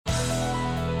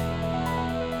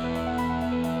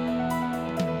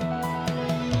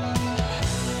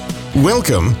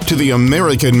Welcome to the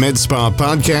American Med Spa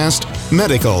podcast,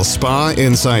 Medical Spa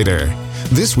Insider.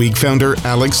 This week, founder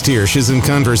Alex Tiersch is in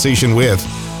conversation with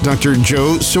Dr.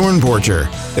 Joe Sornborger,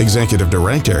 Executive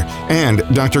Director, and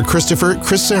Dr. Christopher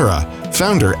Cresera,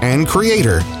 founder and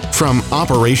creator from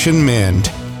Operation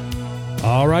Mend.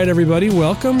 All right, everybody,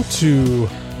 welcome to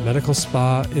Medical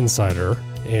Spa Insider,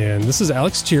 and this is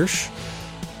Alex Tiersch.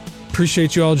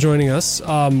 Appreciate you all joining us.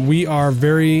 We are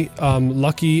very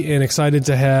lucky and excited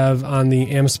to have on the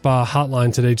AmSpa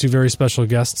hotline today two very special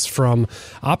guests from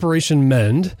Operation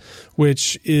Mend,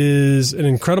 which is an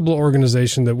incredible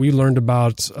organization that we learned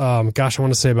about, I want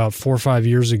to say about 4 or 5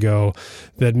 years ago,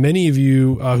 that many of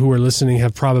you who are listening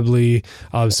have probably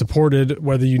supported,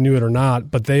 whether you knew it or not,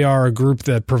 but they are a group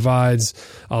that provides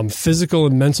physical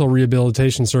and mental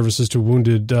rehabilitation services to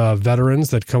wounded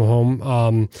veterans that come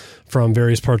home from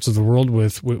various parts of the world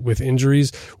with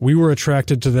injuries. We were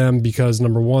attracted to them because,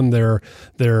 number one, their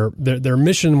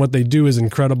mission, what they do, is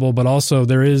incredible, but also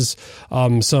there is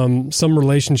some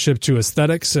relationship to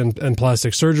aesthetics and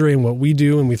plastic surgery and what we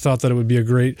do, and we thought that it would be a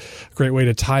great way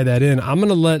to tie that in. I'm going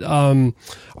to let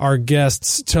our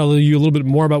guests tell you a little bit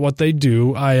more about what they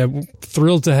do. I am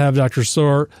thrilled to have Dr.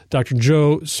 Joe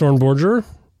Sornborger,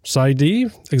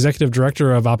 PsyD, Executive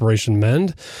Director of Operation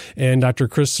Mend, and Dr.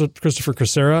 Christopher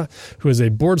Cresera, who is a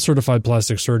board-certified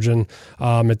plastic surgeon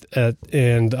and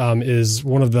is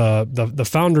one of the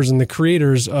founders and the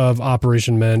creators of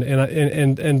Operation Mend.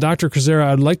 And Dr.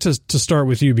 Cresera, I'd like to start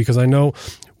with you because I know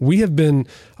we have been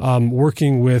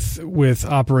working with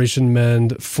Operation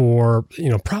Mend for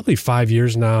probably 5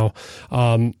 years now.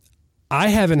 I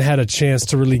haven't had a chance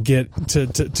to really get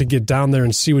down there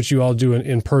and see what you all do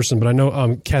in person, but I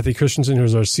know Kathy Christensen,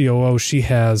 who's our COO, she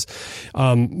has.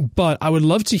 But I would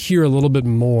love to hear a little bit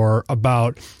more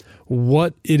about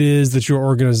what it is that your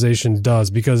organization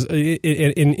does, because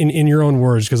in your own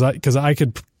words, because I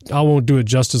won't do it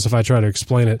justice if I try to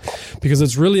explain it, because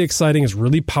it's really exciting, it's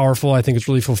really powerful, I think it's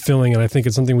really fulfilling, and I think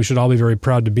it's something we should all be very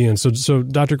proud to be in. So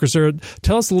Dr. Cresera,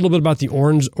 tell us a little bit about the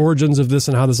origins of this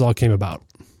and how this all came about.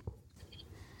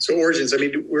 So origins,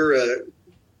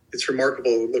 it's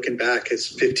remarkable looking back. It's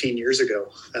 15 years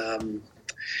ago, and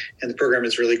the program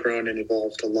has really grown and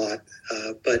evolved a lot.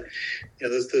 But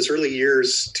those early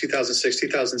years, 2006,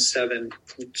 2007,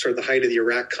 sort of the height of the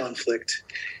Iraq conflict,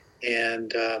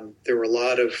 and there were a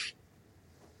lot of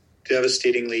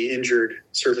devastatingly injured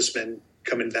servicemen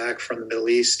coming back from the Middle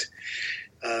East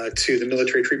to the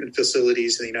military treatment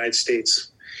facilities in the United States.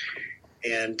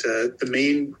 And the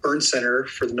main burn center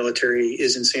for the military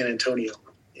is in San Antonio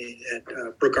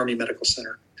at Brooke Army Medical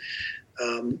Center.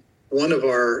 One of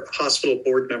our hospital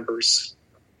board members,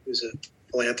 who's a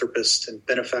philanthropist and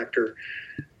benefactor,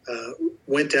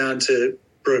 went down to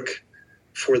Brooke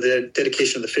for the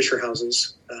dedication of the Fisher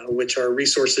Houses, which are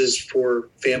resources for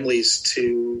families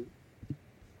to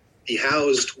be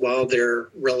housed while their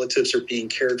relatives are being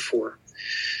cared for.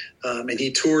 And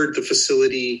he toured the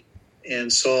facility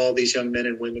and saw these young men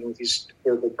and women with these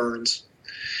horrible burns.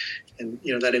 And,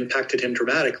 that impacted him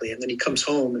dramatically. And then he comes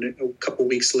home, and a couple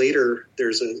weeks later,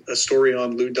 there's a story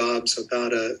on Lou Dobbs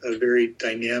about a very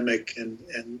dynamic and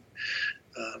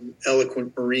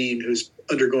eloquent Marine who's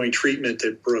undergoing treatment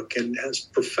at Brooke and has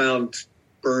profound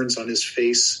burns on his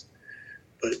face,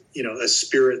 but, a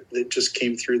spirit that just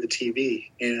came through the TV.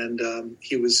 And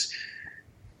he was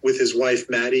with his wife,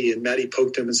 Maddie, and Maddie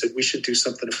poked him and said, we should do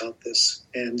something about this.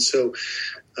 And so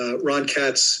Ron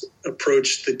Katz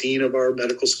approached the dean of our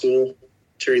medical school,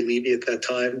 Jerry Levy, at that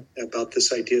time, about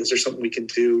this idea. Is there something we can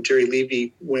do? Jerry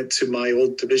Levy went to my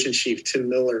old division chief, Tim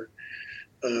Miller,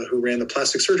 who ran the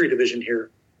plastic surgery division here.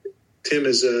 Tim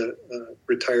is a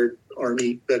retired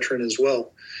Army veteran as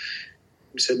well.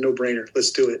 We said, no brainer, let's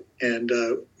do it. And,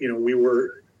 we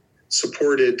were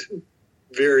supported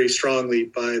very strongly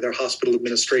by their hospital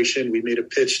administration. We made a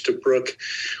pitch to Brooke.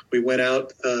 We went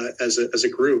out as a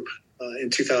group in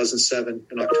 2007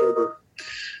 in October,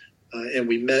 and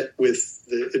we met with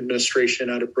the administration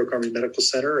out of Brooke Army Medical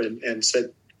Center and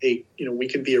said, hey, we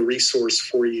can be a resource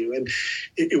for you. And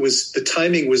it was, the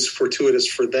timing was fortuitous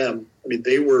for them. I mean,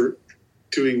 they were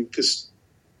doing this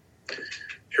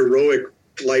heroic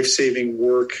life-saving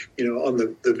work, on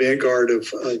the vanguard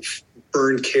of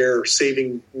burn care,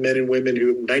 saving men and women who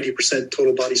have 90%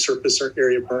 total body surface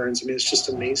area burns. I mean, it's just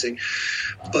amazing.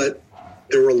 But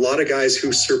there were a lot of guys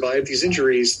who survived these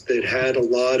injuries that had a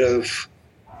lot of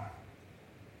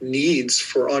needs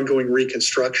for ongoing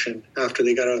reconstruction after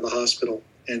they got out of the hospital.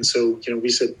 And so, we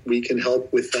said we can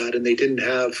help with that. And they didn't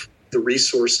have the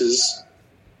resources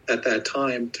at that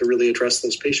time to really address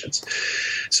those patients.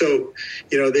 So,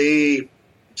 they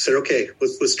said, okay,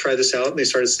 let's try this out. And they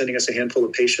started sending us a handful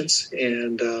of patients.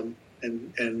 And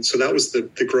so that was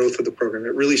the growth of the program.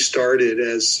 It really started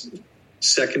as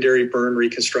secondary burn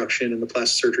reconstruction in the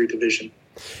plastic surgery division.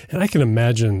 And I can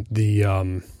imagine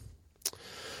the,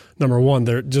 number one,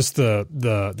 they're just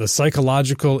the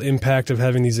psychological impact of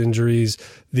having these injuries,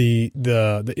 the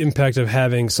impact of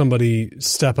having somebody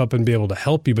step up and be able to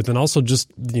help you, but then also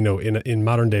just, in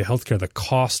modern day healthcare, the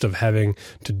cost of having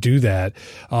to do that,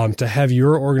 to have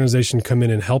your organization come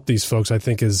in and help these folks, I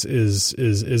think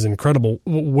is incredible.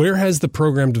 Where has the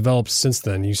program developed since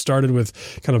then? You started with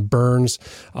kind of burns,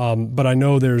 but I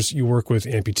know you work with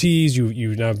amputees.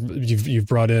 You've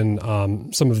brought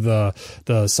in some of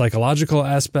the psychological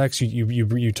aspects. You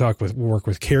work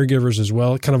with caregivers as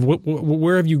well. Kind of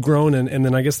where have you grown? And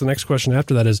then I guess the next question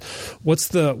after that is, what's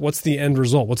the end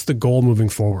result? What's the goal moving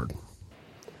forward?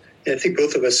 Yeah, I think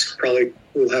both of us probably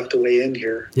will have to weigh in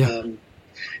here. Yeah.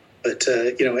 But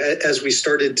as we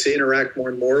started to interact more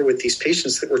and more with these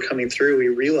patients that were coming through, we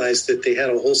realized that they had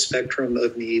a whole spectrum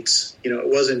of needs. It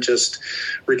wasn't just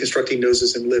reconstructing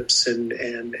noses and lips and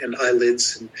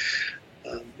eyelids. And,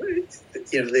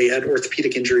 they had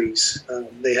orthopedic injuries.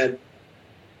 They had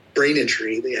brain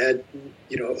injury. They had,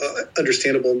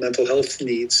 understandable mental health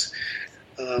needs.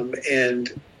 And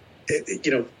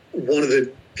one of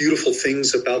the beautiful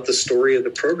things about the story of the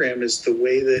program is the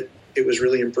way that it was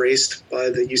really embraced by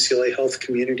the UCLA health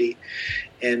community.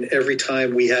 And every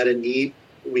time we had a need,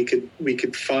 we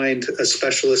could find a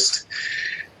specialist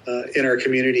in our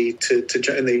community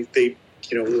and they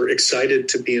were excited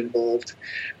to be involved.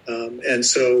 And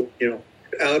so,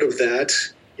 out of that,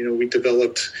 we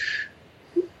developed,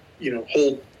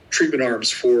 whole treatment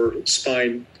arms for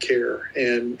spine care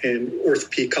and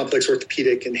complex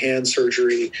orthopedic and hand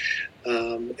surgery,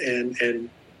 and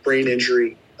brain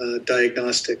injury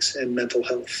diagnostics and mental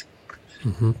health.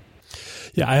 Mm-hmm.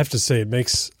 Yeah, I have to say it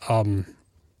makes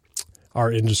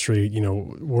our industry,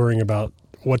 worrying about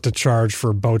what to charge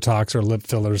for Botox or lip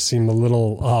fillers seem a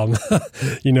little,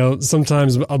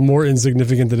 sometimes more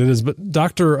insignificant than it is. But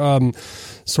Dr.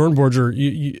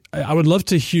 Sornborger, I would love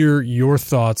to hear your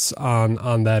thoughts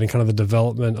on that and kind of the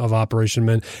development of Operation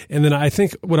Mend. And then I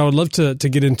think what I would love to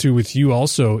get into with you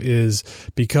also is,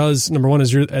 because number one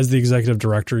is as the executive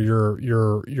director,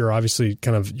 you're obviously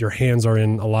kind of, your hands are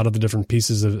in a lot of the different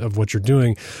pieces of what you're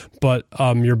doing, but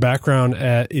your background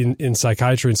in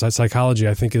psychiatry and psychology,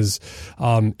 I think is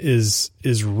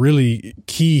really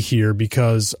key here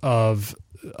because of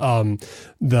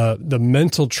the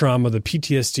mental trauma, the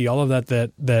PTSD, all of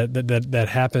that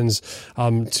happens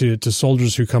to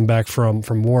soldiers who come back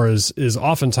from war is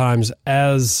oftentimes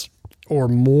as or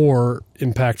more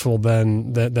impactful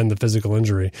than the physical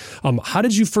injury. How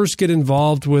did you first get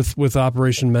involved with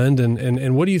Operation Mend,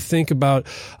 and what do you think about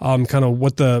kind of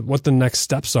what the next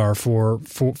steps are for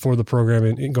the program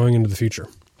and going into the future?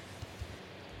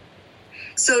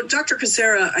 So Dr.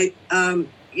 Kucera, I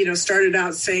started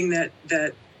out saying that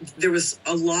there was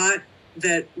a lot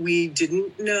that we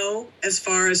didn't know as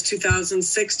far as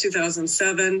 2006,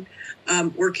 2007,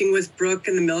 working with Brooke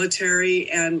in the military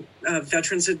and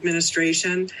Veterans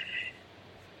Administration.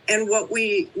 And what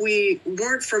we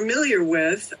weren't familiar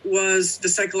with was the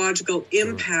psychological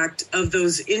impact of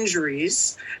those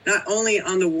injuries, not only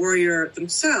on the warrior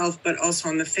themselves, but also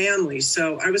on the family.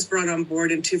 So I was brought on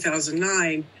board in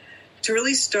 2009 to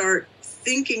really start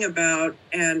thinking about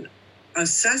and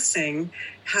assessing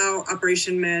how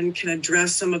Operation Mend can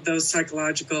address some of those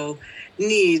psychological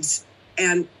needs.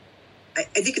 And I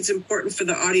think it's important for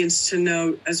the audience to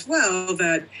know as well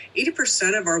that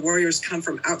 80% of our warriors come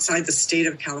from outside the state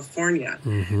of California.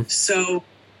 Mm-hmm. So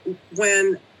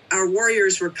when our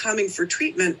warriors were coming for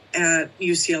treatment at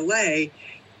UCLA,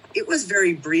 it was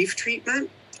very brief treatment.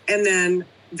 And then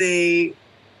they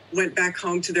went back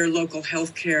home to their local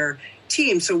healthcare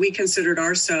team. So we considered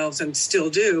ourselves, and still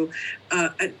do,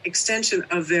 an extension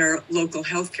of their local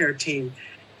healthcare team.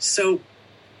 So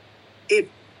the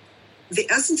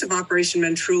essence of Operation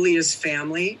Mend truly is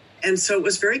family. And so it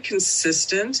was very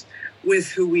consistent with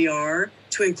who we are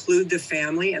to include the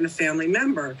family and the family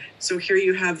member. So here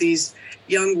you have these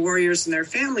young warriors and their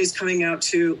families coming out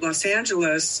to Los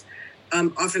Angeles,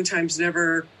 oftentimes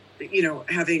never,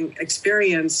 having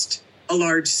experienced a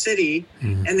large city,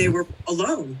 mm-hmm. and they were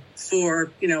alone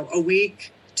for, a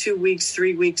week, 2 weeks,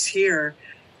 3 weeks here.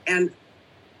 And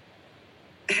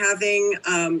having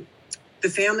the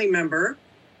family member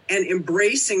and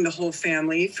embracing the whole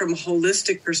family from a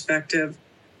holistic perspective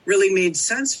really made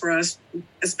sense for us,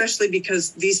 especially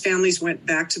because these families went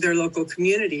back to their local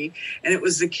community, and it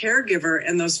was the caregiver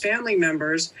and those family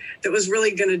members that was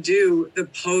really going to do the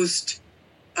post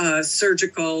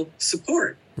surgical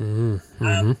support.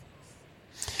 Mm-hmm.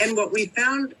 And what we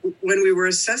found when we were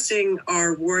assessing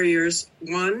our warriors,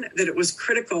 one, that it was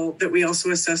critical that we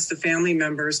also assess the family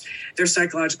members, their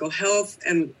psychological health,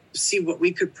 and see what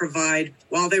we could provide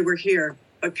while they were here,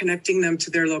 but connecting them to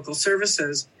their local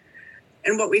services.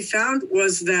 And what we found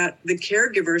was that the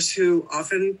caregivers who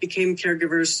often became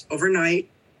caregivers overnight,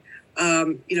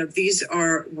 these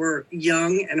were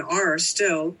young and are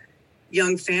still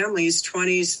young families,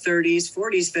 20s, 30s,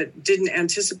 40s, that didn't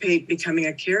anticipate becoming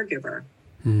a caregiver.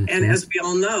 Mm-hmm. And as we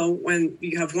all know, when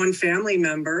you have one family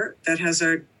member that has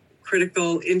a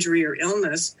critical injury or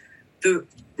illness, the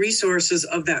resources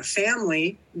of that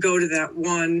family go to that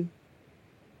one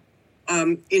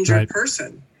injured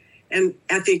person, and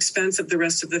at the expense of the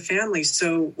rest of the family.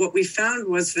 So what we found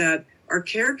was that our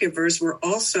caregivers were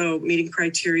also meeting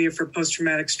criteria for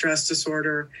post-traumatic stress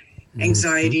disorder,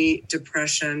 anxiety,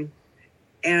 depression.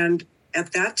 And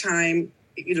at that time,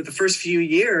 the first few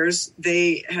years,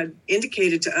 they had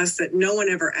indicated to us that no one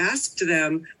ever asked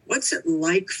them, what's it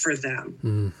like for them?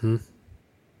 Mm-hmm.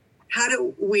 How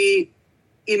do we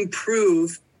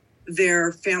improve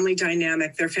their family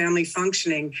dynamic, their family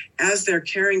functioning as they're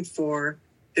caring for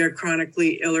their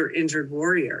chronically ill or injured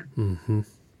warrior? Mm-hmm.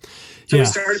 So we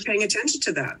started paying attention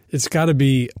to that. It's got to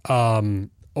be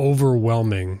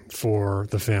overwhelming for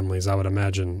the families, I would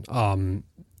imagine.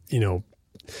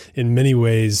 In many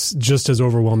ways, just as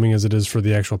overwhelming as it is for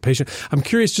the actual patient. I'm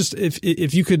curious, just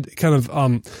if you could kind of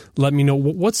let me know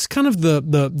what's kind of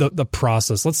the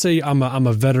process. Let's say I'm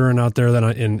a veteran out there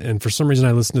and for some reason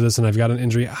I listen to this and I've got an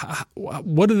injury.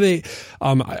 What do they?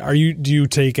 Do you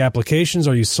take applications?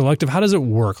 Are you selective? How does it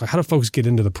work? Like, how do folks get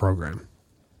into the program?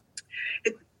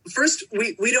 First,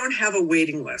 we don't have a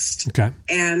waiting list. Okay,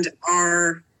 and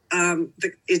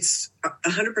it's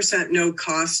 100% no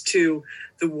cost to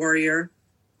the warrior,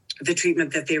 the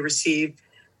treatment that they receive.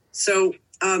 So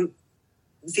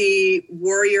the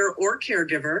warrior or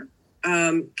caregiver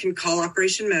can call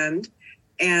Operation Mend.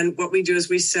 And what we do is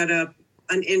we set up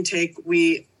an intake.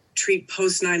 We treat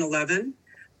post 9/11.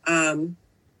 And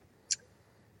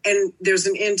there's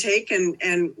an intake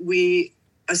and we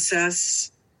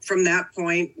assess from that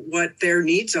point what their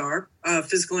needs are,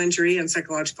 physical injury and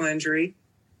psychological injury.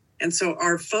 And so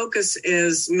our focus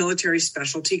is military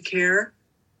specialty care.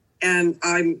 And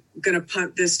I'm going to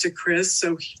punt this to Chris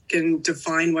so he can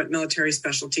define what military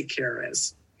specialty care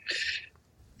is.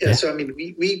 Yeah. So, I mean,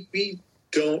 we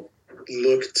don't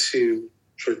look to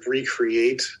sort of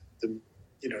recreate the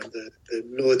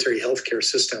military healthcare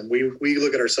system. We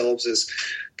look at ourselves as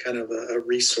kind of a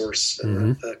resource,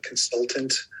 a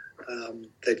consultant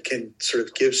that can sort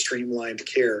of give streamlined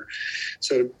care.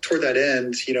 So toward that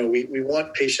end, we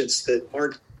want patients that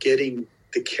aren't getting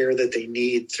the care that they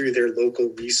need through their local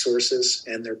resources,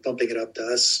 and they're bumping it up to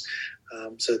us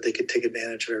so that they could take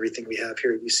advantage of everything we have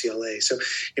here at UCLA. So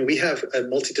we have a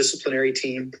multidisciplinary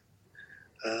team,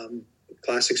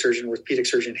 plastic surgeon, orthopedic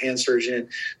surgeon, hand surgeon,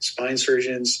 spine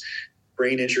surgeons,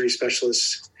 brain injury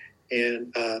specialists,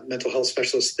 and mental health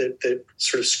specialists that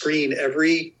sort of screen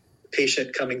every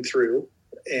patient coming through.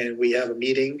 And we have a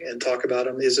meeting and talk about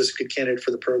them. Is this a good candidate for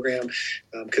the program?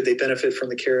 Could they benefit from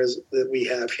the care that we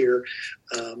have here?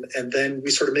 And then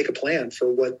we sort of make a plan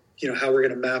for how we're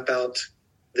going to map out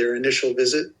their initial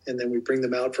visit. And then we bring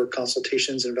them out for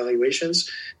consultations and evaluations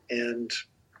and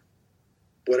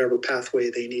whatever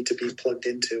pathway they need to be plugged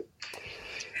into.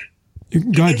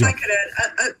 Go ahead, if I could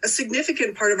add, a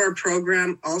significant part of our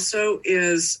program also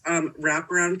is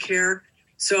wraparound care.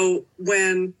 So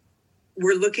when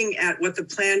we're looking at what the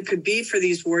plan could be for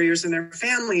these warriors and their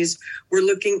families, we're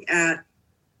looking at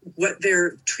what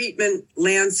their treatment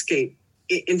landscape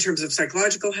in terms of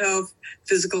psychological health,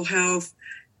 physical health,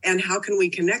 and how can we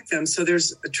connect them. So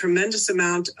there's a tremendous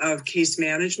amount of case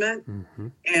management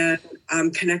and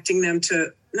connecting them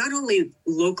to not only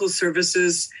local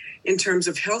services in terms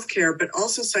of healthcare, but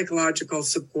also psychological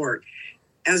support,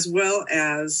 as well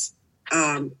as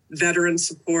veteran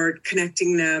support,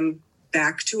 connecting them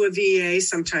back to a VA,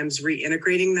 sometimes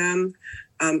reintegrating them,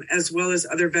 as well as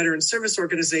other veteran service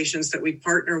organizations that we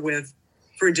partner with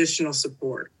for additional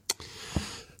support.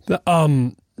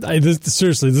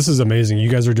 Seriously, this is amazing. You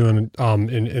guys are doing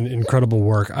incredible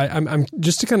work. I'm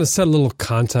just to kind of set a little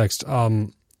context.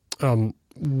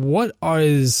 What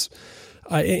is,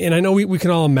 and I know we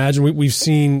can all imagine. We've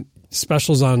seen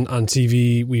specials on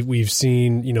TV. We've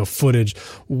seen footage.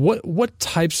 What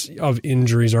types of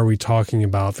injuries are we talking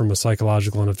about from a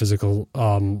psychological and a physical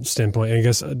standpoint? And I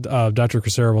guess Dr.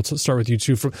 Crisara, we'll start with you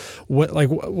too. From what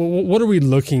are we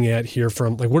looking at here?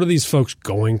 From what are these folks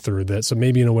going through? That so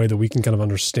maybe in a way that we can kind of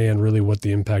understand really what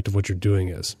the impact of what you're doing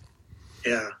is.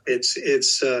 Yeah, it's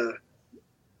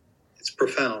it's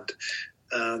profound.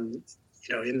 In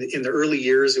the early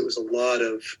years, it was a lot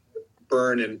of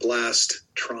burn and blast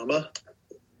trauma,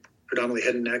 predominantly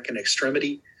head and neck and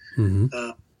extremity. Mm-hmm.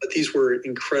 But these were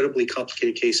incredibly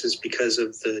complicated cases because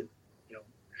of the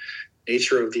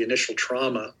nature of the initial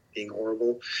trauma being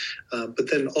horrible. But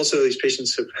then also these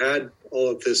patients have had all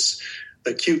of this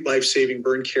acute life-saving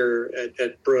burn care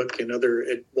at Brooke and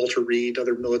at Walter Reed,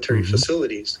 other military mm-hmm.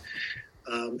 facilities.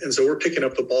 And so we're picking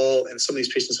up the ball, and some of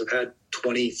these patients have had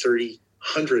 20, 30,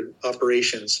 100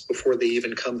 operations before they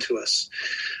even come to us.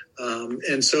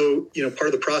 And so, part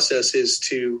of the process is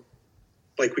to,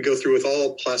 like we go through with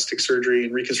all plastic surgery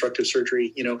and reconstructive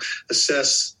surgery,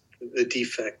 assess the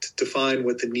defect, define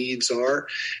what the needs are,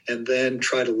 and then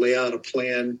try to lay out a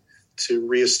plan to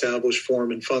reestablish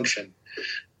form and function.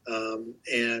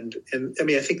 And I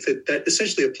mean, I think that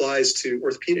essentially applies to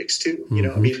orthopedics too.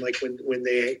 Mm-hmm. I mean, like when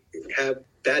they have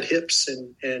bad hips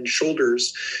and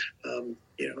shoulders, and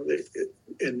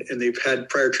they've had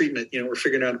prior treatment, we're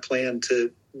figuring out a plan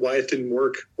to why it didn't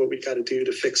work, what we got to do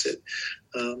to fix it.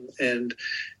 And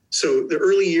so the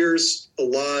early years, a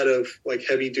lot of like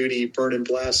heavy duty burn and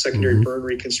blast, secondary mm-hmm. burn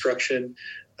reconstruction.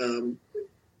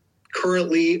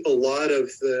 Currently, a lot of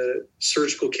the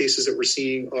surgical cases that we're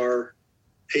seeing are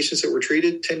patients that were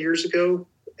treated 10 years ago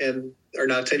and are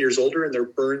now 10 years older, and their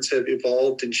burns have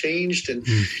evolved and changed. And,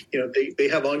 they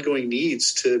have ongoing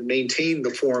needs to maintain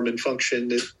the form and function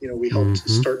that, we helped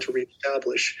mm-hmm. start to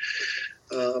reestablish.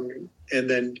 And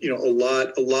then, a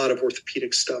lot of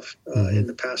orthopedic stuff mm-hmm. in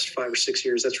the past 5 or 6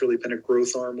 years. That's really been a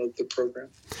growth arm of the program.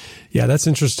 Yeah, that's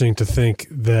interesting to think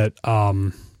that,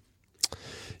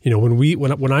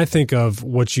 when I think of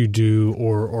what you do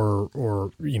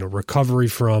or recovery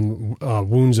from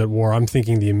wounds at war, I'm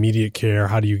thinking the immediate care.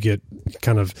 How do you get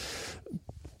kind of,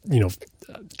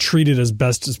 treated as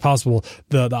best as possible?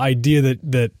 The idea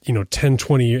that 10,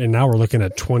 20 years, and now we're looking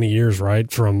at 20 years,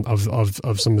 right, from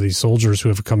of some of these soldiers who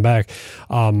have come back.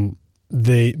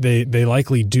 They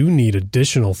likely do need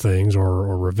additional things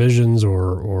or revisions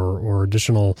or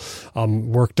additional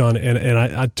work done. And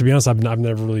I to be honest, I've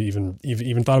never really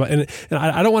even thought about it. And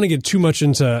I don't want to get too much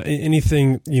into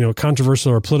anything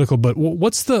controversial or political. But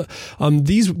what's the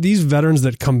these veterans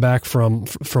that come back from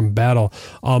battle?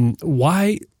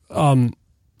 Why? And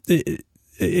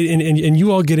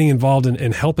you all getting involved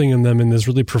in helping them in this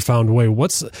really profound way.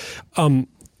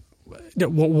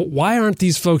 Why aren't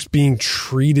these folks being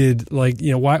treated like,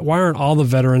 why aren't all the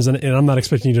veterans, and I'm not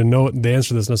expecting you to know the answer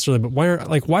to this necessarily, but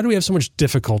why do we have so much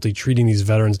difficulty treating these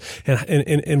veterans?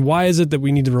 And why is it that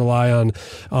we need to rely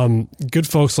on good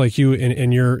folks like you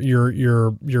and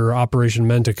your Operation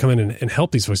Men to come in and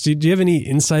help these folks? Do you have any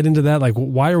insight into that? Like,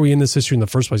 why are we in this issue in the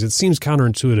first place? It seems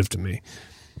counterintuitive to me.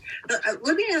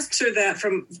 Let me answer that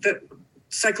from the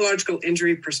psychological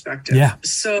injury perspective. Yeah.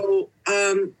 So,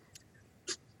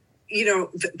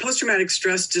 the post-traumatic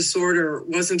stress disorder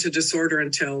wasn't a disorder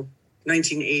until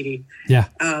 1980. Yeah.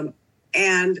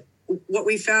 And what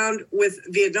we found with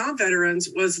Vietnam veterans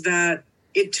was that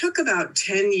it took about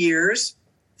 10 years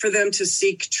for them to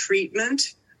seek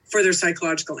treatment for their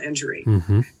psychological injury.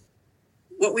 Mm-hmm.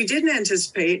 What we didn't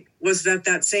anticipate was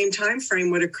that same time frame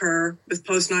would occur with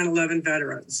post 9/11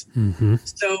 veterans. Mm-hmm.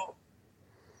 So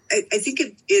I think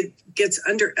it gets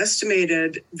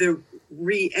underestimated, the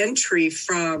re-entry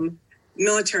from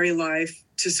military life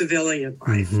to civilian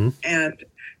life. Mm-hmm. And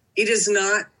it is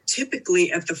not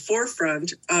typically at the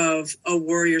forefront of a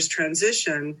warrior's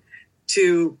transition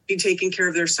to be taking care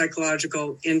of their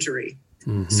psychological injury.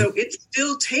 Mm-hmm. So it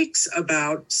still takes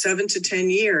about 7 to 10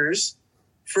 years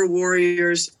for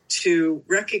warriors to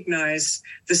recognize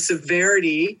the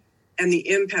severity and the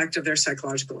impact of their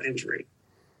psychological injury.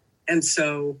 And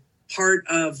so part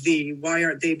of the why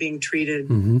aren't they being treated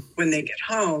mm-hmm. when they get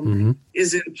home mm-hmm.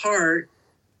 is in part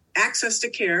access to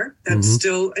care. That's mm-hmm.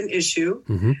 still an issue.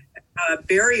 Mm-hmm.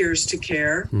 Barriers to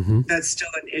care. Mm-hmm. That's still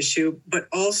an issue, but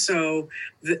also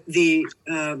the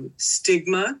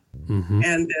stigma mm-hmm.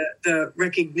 and the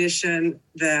recognition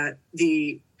that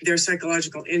their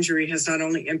psychological injury has not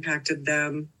only impacted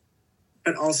them,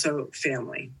 but also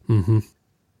family. Mm-hmm.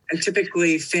 And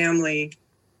typically family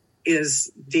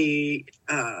is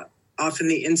often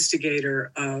the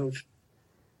instigator of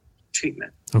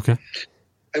treatment. Okay.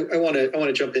 I want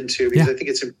to jump into, because I think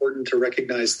it's important to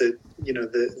recognize that,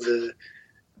 the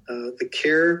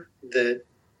care that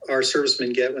our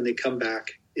servicemen get when they come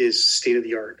back is state of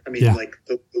the art. I mean, like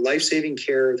the life-saving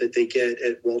care that they get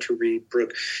at Walter Reed,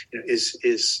 Brooke,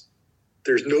 is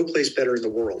there's no place better in the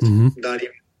world, mm-hmm. not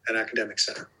even an academic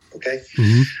center. Okay.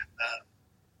 Mm-hmm.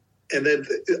 And then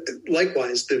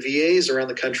likewise, the VAs around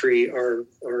the country are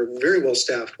very well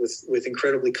staffed with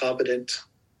incredibly competent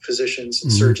physicians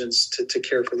and surgeons to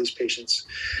care for these patients.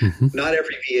 Not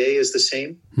every VA is the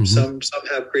same. Some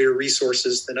have greater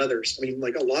resources than others. I mean,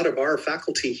 like a lot of our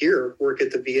faculty here work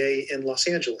at the VA in Los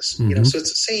Angeles, so it's the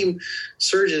same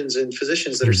surgeons and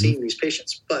physicians that are seeing these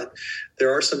patients, but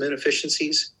there are some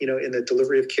inefficiencies, in the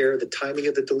delivery of care, the timing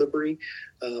of the delivery,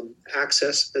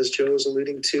 access, as Joe is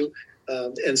alluding to.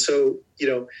 And so,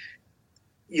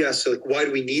 so why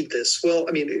do we need this? Well,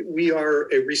 I mean, we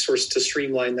are a resource to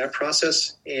streamline that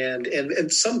process. And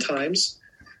sometimes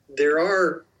there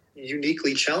are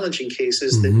uniquely challenging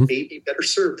cases that may be better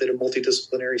served at a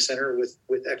multidisciplinary center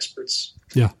with experts.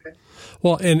 Yeah. Okay.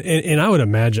 Well, and I would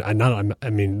imagine,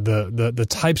 the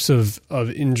types of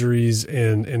injuries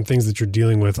and things that you're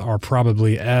dealing with are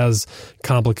probably as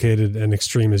complicated and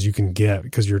extreme as you can get,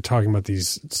 because you're talking about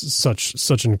these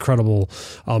such incredible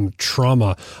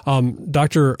trauma.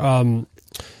 Dr.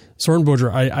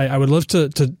 Sornborger, I would love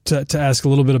to ask a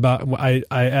little bit about. I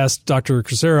asked Dr.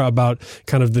 Crecera about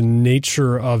kind of the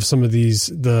nature of some of these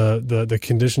the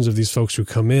conditions of these folks who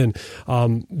come in.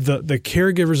 The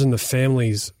caregivers and the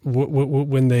families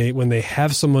when they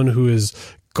have someone who is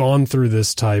gone through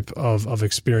this type of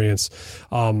experience.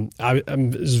 I'm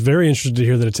very interested to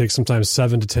hear that it takes sometimes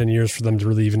 7 to 10 years for them to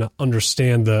really even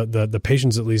understand the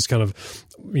patients, at least kind of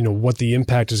what the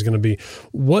impact is going to be.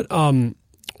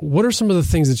 What are some of the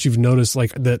things that you've noticed,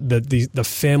 like that the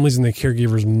families and the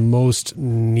caregivers most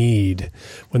need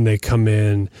when they come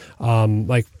in?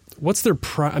 Like, what's their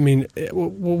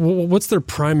what's their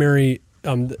primary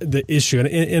the issue?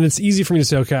 And it's easy for me to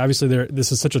say, okay, obviously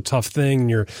this is such a tough thing.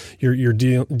 You're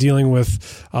dealing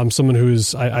with someone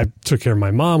who's I took care of my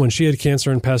mom when she had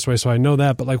cancer and passed away, so I know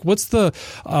that. But like, what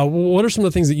are some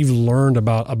of the things that you've learned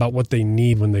about what they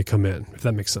need when they come in? If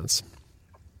that makes sense.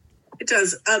 It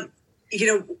does.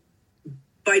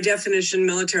 By definition,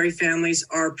 military families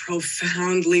are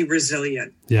profoundly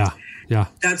resilient. Yeah.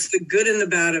 That's the good and the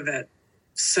bad of it.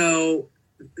 So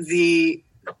the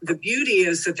beauty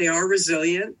is that they are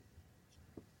resilient.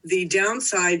 The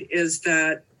downside is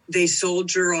that they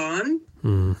soldier on,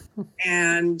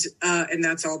 and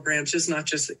that's all branches, not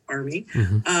just the Army.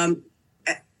 And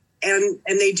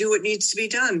they do what needs to be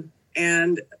done.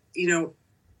 And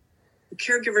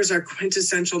caregivers are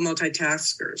quintessential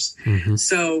multitaskers.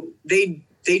 So they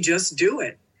just do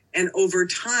it. And over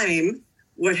time,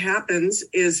 what happens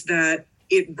is that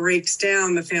it breaks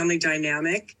down the family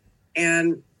dynamic.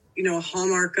 And, a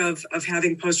hallmark of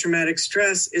having post-traumatic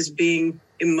stress is being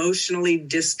emotionally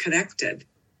disconnected.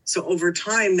 So over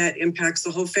time, that impacts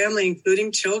the whole family,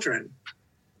 including children.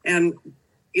 And,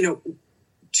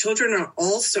 children are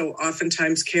also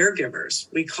oftentimes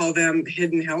caregivers. We call them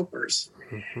hidden helpers.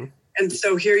 And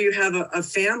so here you have a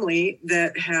family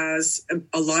that has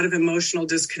a lot of emotional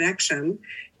disconnection,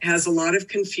 has a lot of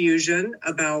confusion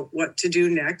about what to do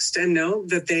next, and know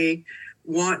that they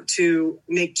want to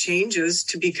make changes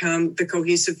to become the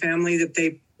cohesive family that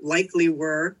they likely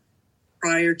were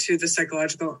prior to the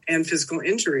psychological and physical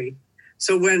injury.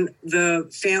 So when the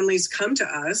families come to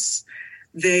us,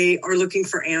 they are looking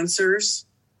for answers.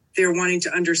 They're wanting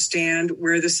to understand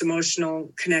where this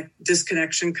emotional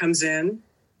disconnection comes in,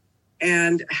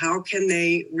 and how can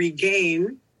they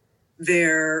regain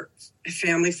their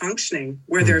family functioning,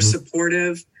 where they're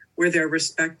supportive, where they're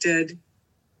respected,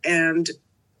 and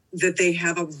that they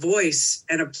have a voice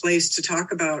and a place to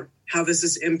talk about how this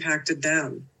has impacted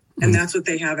them. And that's what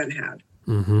they haven't had.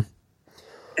 And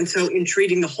so in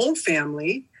treating the whole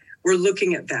family, we're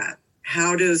looking at that.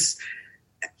 How does,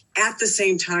 at the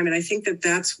same time, and I think that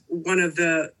that's one of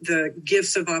the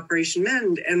gifts of Operation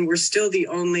Mend, and we're still the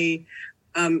only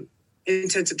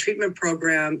intensive treatment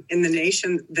program in the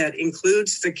nation that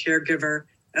includes the caregiver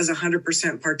as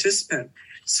 100% participant.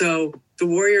 So the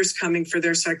warriors coming for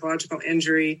their psychological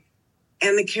injury,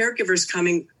 and the caregivers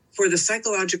coming for the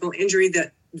psychological injury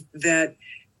that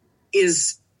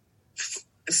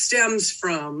stems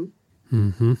from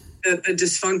the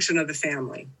dysfunction of the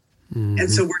family.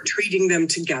 And so we're treating them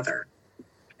together.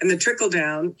 And the trickle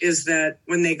down is that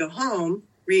when they go home,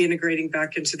 reintegrating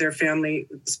back into their family,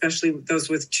 especially those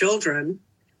with children,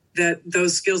 that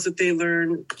those skills that they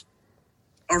learn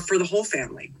are for the whole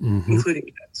family, including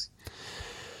kids.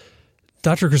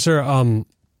 Dr. Crecera,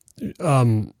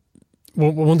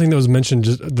 one thing that was mentioned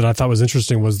that I thought was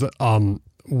interesting was that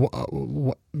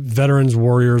veterans,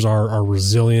 warriors are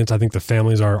resilient. I think the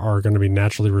families are going to be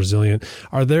naturally resilient.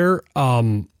 Are there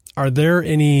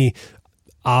any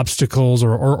obstacles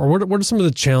or what are some of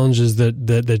the challenges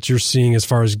that you're seeing as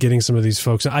far as getting some of these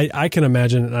folks? I can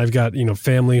imagine, and I've got,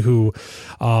 family who,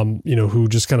 who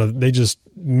just they just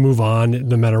move on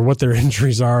no matter what their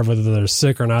injuries are, whether they're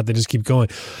sick or not, they just keep going.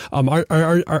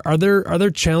 Are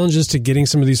there challenges to getting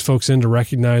some of these folks in to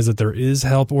recognize that there is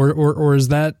help, or is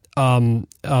that,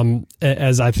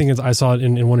 as I think I saw it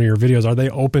in one of your videos, are they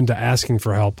open to asking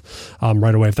for help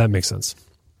right away, if that makes sense?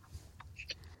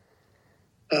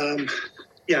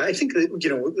 Yeah, I think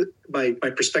that, my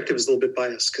perspective is a little bit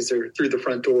biased because they're through the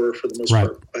front door for the most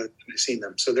part when I've seen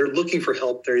them. So they're looking for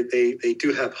help. They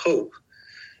do have hope,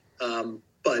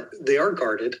 but they are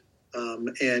guarded,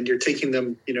 and you're taking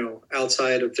them,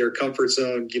 outside of their comfort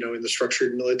zone, in the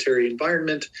structured military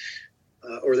environment,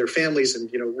 or their families, and,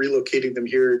 relocating them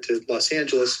here to Los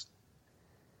Angeles.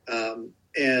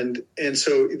 And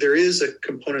so there is a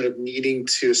component of needing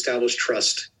to establish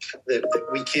trust that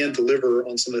we can deliver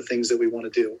on some of the things that we want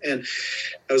to do. And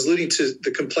I was alluding to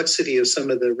the complexity of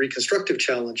some of the reconstructive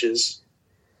challenges.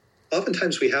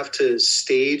 Oftentimes we have to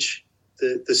stage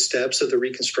the steps of the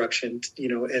reconstruction,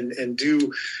 and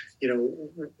do,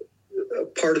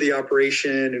 part of the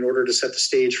operation in order to set the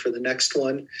stage for the next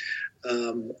one.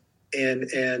 And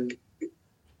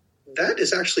that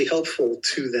is actually helpful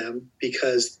to them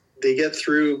because they get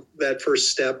through that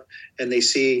first step and they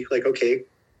see okay,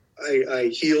 I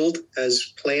healed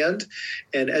as planned.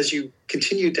 And as you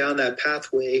continue down that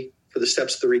pathway for the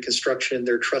steps of the reconstruction,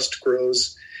 their trust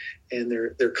grows and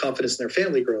their confidence in their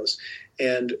family grows.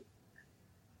 And,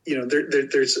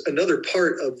 there's another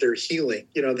part of their healing.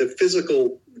 The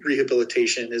physical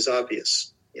rehabilitation is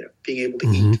obvious, being able to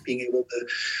eat, being able to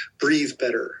breathe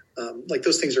better.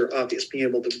 Those things are obvious, being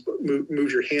able to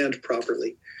move your hand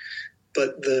properly.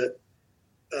 But the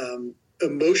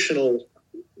emotional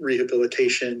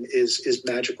rehabilitation is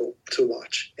magical to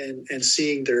watch, and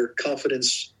seeing their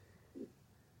confidence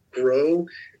grow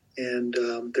and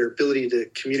their ability to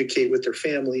communicate with their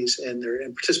families and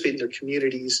participate in their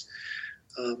communities.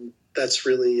 That's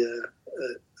really a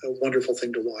wonderful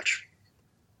thing to watch.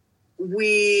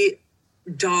 We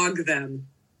dog them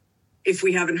if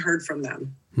we haven't heard from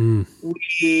them.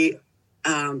 We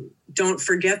don't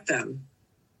forget them.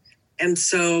 And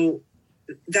so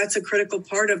that's a critical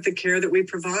part of the care that we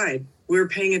provide. We're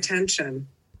paying attention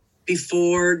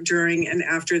before, during, and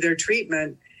after their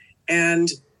treatment, and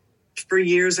for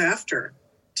years after,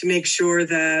 to make sure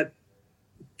that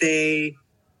they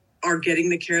are getting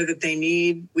the care that they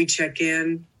need. We check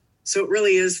in. So it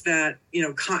really is that,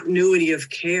 continuity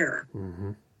of care.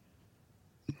 In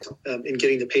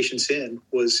getting the patients in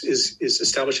is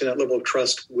establishing that level of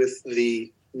trust with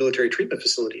the military treatment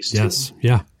facilities too. Yes.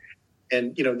 Yeah.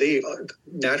 And, they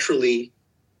naturally,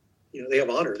 they have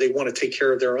honor. They want to take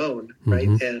care of their own, right?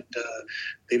 And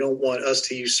they don't want us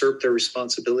to usurp their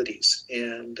responsibilities.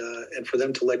 And for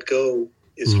them to let go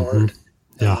is hard.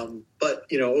 Yeah. But,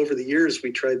 over the years,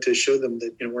 we tried to show them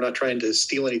that, we're not trying to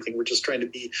steal anything. We're just trying to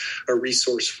be a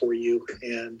resource for you.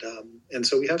 And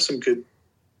so we have some good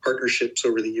partnerships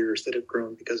over the years that have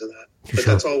grown because of that. But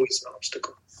that's always an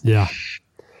obstacle. Yeah.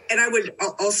 And I would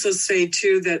also say,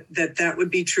 too, that would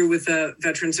be true with the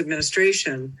Veterans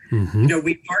Administration.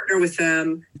 We partner with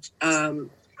them,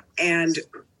 and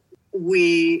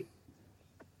we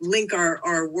link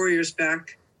our warriors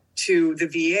back to the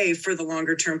VA for the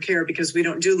longer term care because we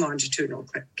don't do longitudinal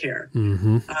care.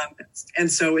 And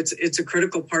so it's a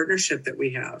critical partnership that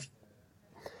we have.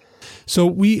 So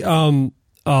we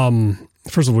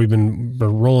first of all, we've been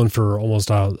rolling for almost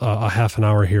a half an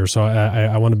hour here, so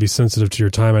I want to be sensitive to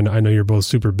your time. And I know you're both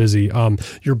super busy.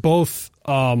 You're both,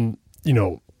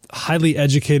 highly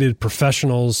educated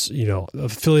professionals,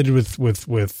 affiliated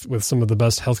with some of the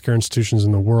best healthcare institutions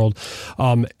in the world.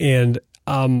 And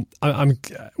I'm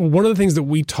one of the things that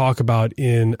we talk about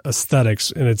in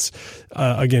aesthetics, and it's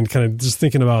again kind of just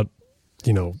thinking about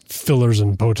fillers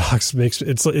and Botox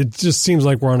it just seems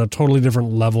like we're on a totally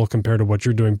different level compared to what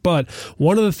you're doing. But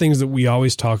one of the things that we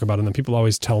always talk about, and that people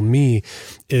always tell me,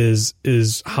 is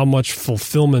how much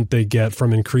fulfillment they get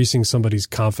from increasing somebody's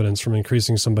confidence, from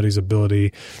increasing somebody's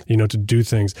ability, to do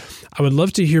things. I would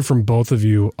love to hear from both of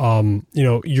you.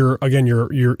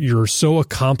 You're so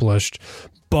accomplished,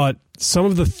 but some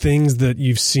of the things that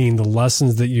you've seen, the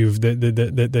lessons that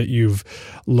you've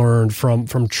learned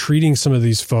from treating some of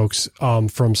these folks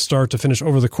from start to finish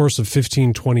over the course of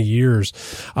 15, 20 years.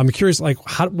 I'm curious,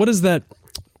 what does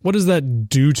that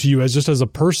do to you as a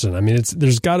person? I mean,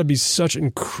 there's got to be such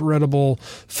incredible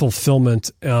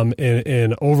fulfillment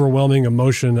and overwhelming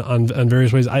emotion on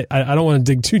various ways. I don't want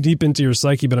to dig too deep into your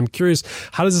psyche, but I'm curious,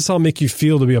 how does this all make you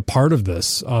feel to be a part of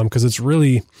this? Because it's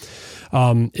really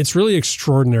it's really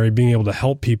extraordinary being able to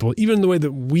help people, even the way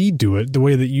that we do it, the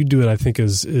way that you do it, I think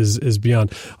is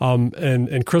beyond.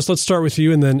 And Chris, let's start with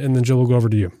you, and then Jill will go over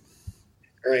to you.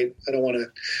 All right. I don't want to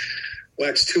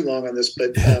wax too long on this,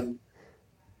 but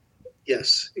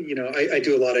yes, I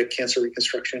do a lot of cancer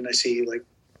reconstruction. I see like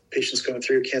patients going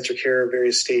through cancer care,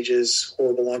 various stages,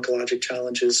 horrible oncologic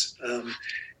challenges.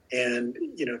 And,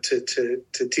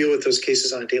 to deal with those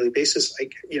cases on a daily basis,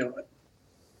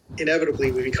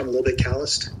 inevitably we become a little bit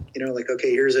calloused, like,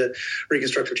 okay, here's a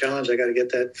reconstructive challenge. I got to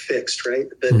get that fixed. Right.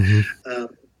 But,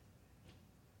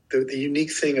 the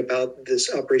unique thing about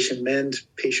this Operation Mend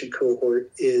patient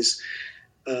cohort is,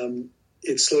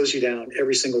 it slows you down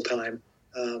every single time.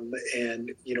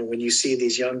 And, when you see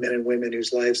these young men and women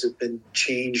whose lives have been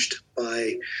changed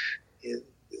by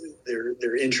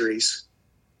their injuries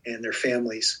and their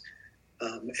families,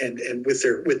 and with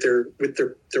their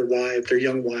wife, their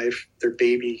young wife, their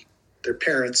baby, their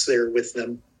parents there with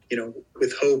them,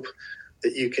 with hope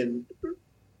that you can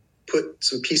put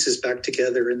some pieces back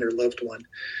together in their loved one.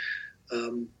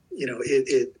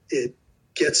 It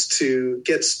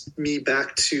gets me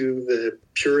back to the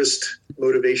purest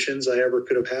motivations I ever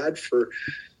could have had for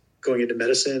going into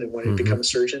medicine and wanting to become a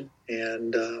surgeon.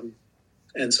 And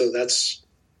so that's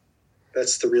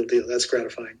the real deal. That's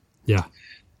gratifying. Yeah.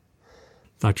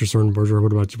 Dr. Sornborger,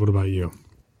 what about you?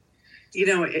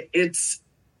 It's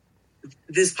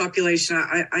this population.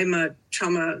 I'm a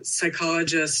trauma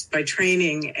psychologist by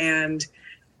training, and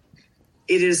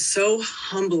it is so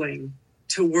humbling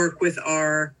to work with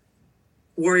our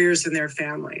warriors and their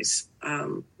families.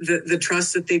 The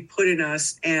trust that they put in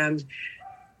us, and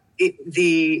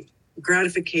the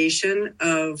gratification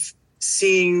of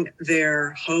seeing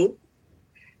their hope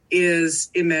is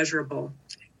immeasurable.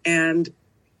 And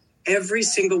every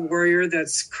single warrior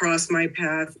that's crossed my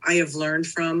path, I have learned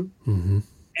from.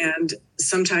 And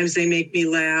sometimes they make me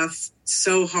laugh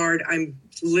so hard I'm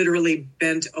literally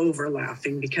bent over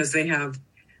laughing, because they have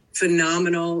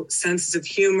phenomenal senses of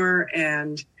humor,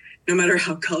 and no matter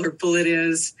how colorful it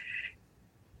is.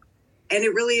 And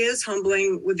it really is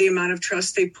humbling with the amount of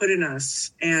trust they put in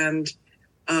us. And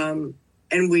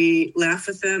we laugh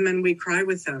with them and we cry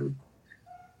with them.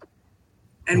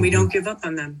 And we don't give up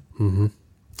on them.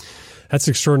 That's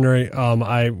extraordinary.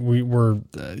 Honestly,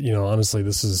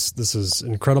 this is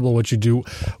incredible what you do.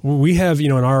 We have,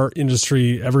 in our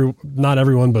industry, not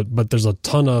everyone, but there's a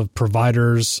ton of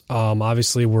providers.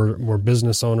 Obviously we're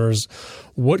business owners.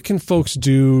 What can folks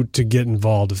do to get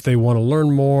involved if they want to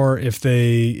learn more, if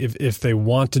they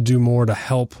want to do more to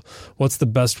help? What's the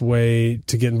best way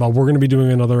to get involved? We're going to be doing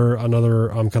another kind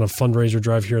of fundraiser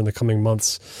drive here in the coming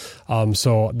months.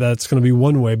 So that's going to be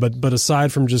one way, but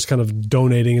aside from just kind of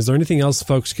donating, is there anything else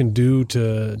folks can do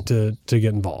to get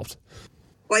involved?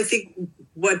 Well, I think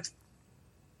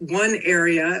one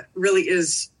area really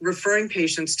is referring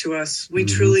patients to us. We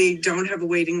truly don't have a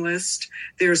waiting list.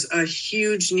 There's a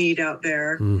huge need out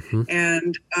there.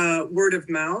 And word of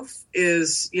mouth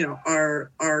is,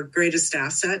 our greatest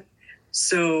asset.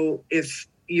 So if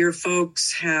your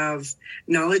folks have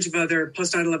knowledge of other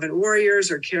post 9/11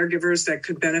 warriors or caregivers that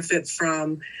could benefit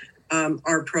from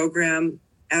our program,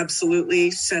 absolutely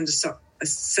send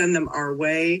them our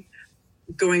way.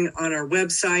 Going on our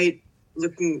website,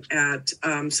 looking at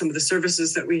some of the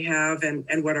services that we have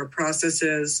and what our process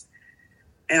is.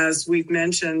 As we've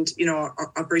mentioned,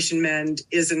 our Operation Mend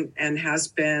isn't and has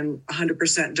been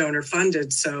 100% donor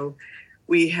funded. So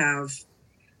we have,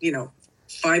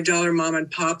 $5 mom and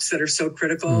pops that are so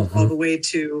critical, all the way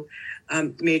to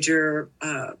major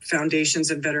foundations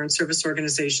and veteran service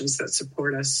organizations that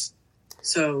support us.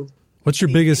 So What's your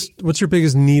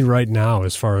biggest need right now,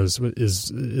 as far as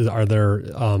are there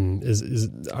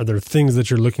things that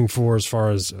you're looking for, as far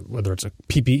as whether it's a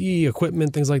PPE,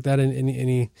 equipment, things like that?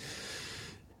 Any?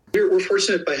 We're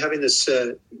fortunate by having this,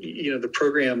 the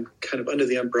program kind of under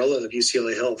the umbrella of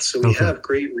UCLA Health. So we have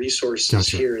great resources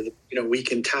here that, we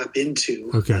can tap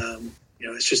into. Okay.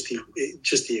 It's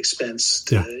just the expense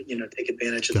to, take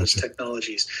advantage of those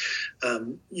technologies.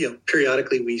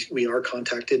 Periodically we are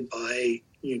contacted by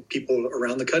people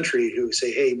around the country who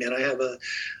say, "Hey, man, I have a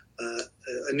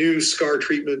new scar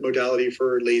treatment modality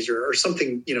for laser," or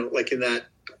something, like in that,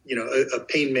 a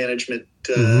pain management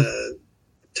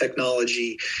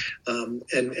technology,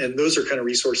 and those are kind of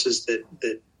resources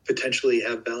that potentially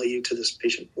have value to this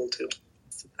patient pool too.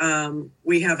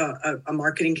 We have a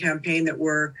marketing campaign that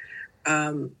we're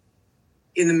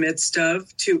in the midst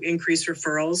of to increase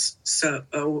referrals. So,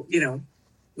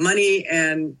 money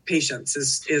and patience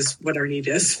is what our need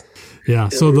is. Yeah.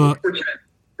 So we're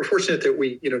fortunate that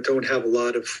we, don't have a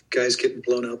lot of guys getting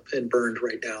blown up and burned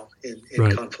right now in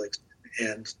conflict.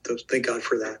 and thank God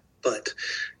for that. But,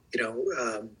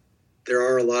 there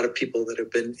are a lot of people that have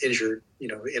been injured,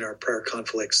 in our prior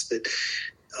conflicts that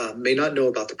may not know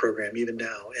about the program even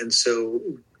now. And so,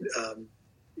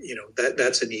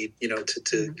 that's a need,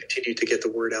 to continue to get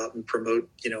the word out and promote,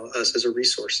 us as a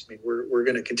resource. I mean, we're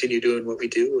going to continue doing what we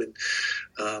do. And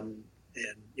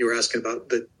you were asking about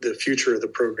the future of the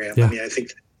program. Yeah. I mean, I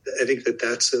think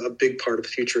that's a big part of the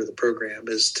future of the program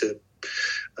is to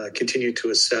continue to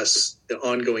assess the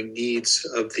ongoing needs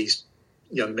of these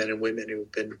young men and women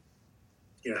who've been,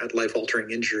 had life-altering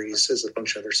injuries as a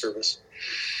function of their service.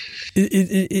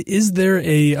 Is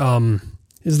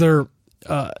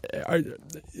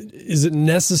it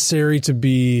necessary to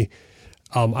be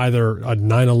either a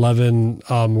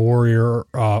 9/11 warrior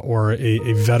or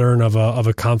a veteran of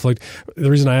a conflict? The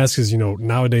reason I ask is,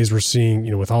 nowadays we're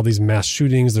seeing, with all these mass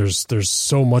shootings, there's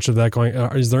so much of that going.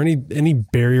 Is there any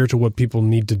barrier to what people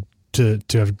need to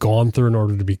have gone through in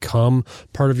order to become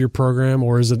part of your program,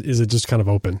 or is it just kind of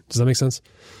open? Does that make sense?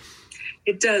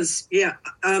 It does. Yeah.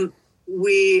 Our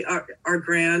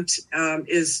grant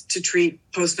is to treat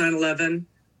post 9/11.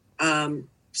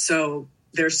 So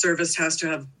their service has to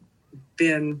have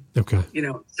been,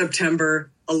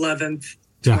 September 11th,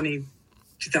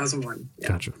 2001. Yeah.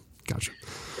 Gotcha.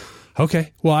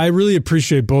 Okay. Well, I really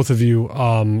appreciate both of you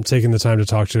taking the time to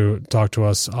talk to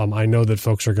us. I know that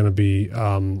folks are going to be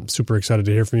super excited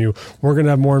to hear from you. We're going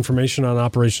to have more information on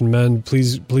Operation Mend.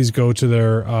 Please go to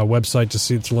their website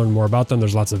to learn more about them.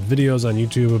 There's lots of videos on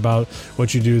YouTube about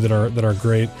what you do that are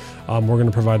great. We're going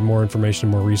to provide more information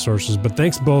and more resources. But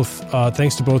thanks to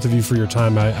both of you for your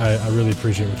time. I really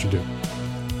appreciate what you do.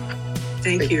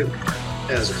 Thank you.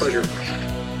 Yeah, it was a pleasure.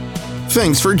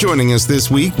 Thanks for joining us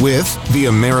this week with the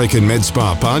American Med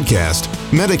Spa Podcast,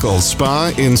 Medical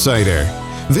Spa Insider.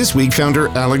 This week, founder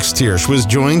Alex Tiersch was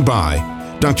joined by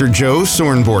Dr. Joe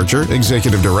Sornborger,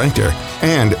 Executive Director,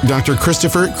 and Dr.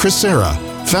 Christopher Crisera,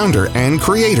 founder and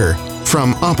creator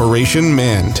from Operation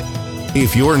Mend.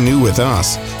 If you're new with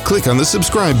us, click on the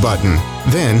subscribe button,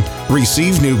 then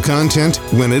receive new content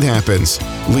when it happens.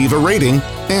 Leave a rating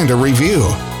and a review.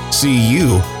 See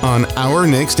you on our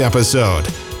next episode.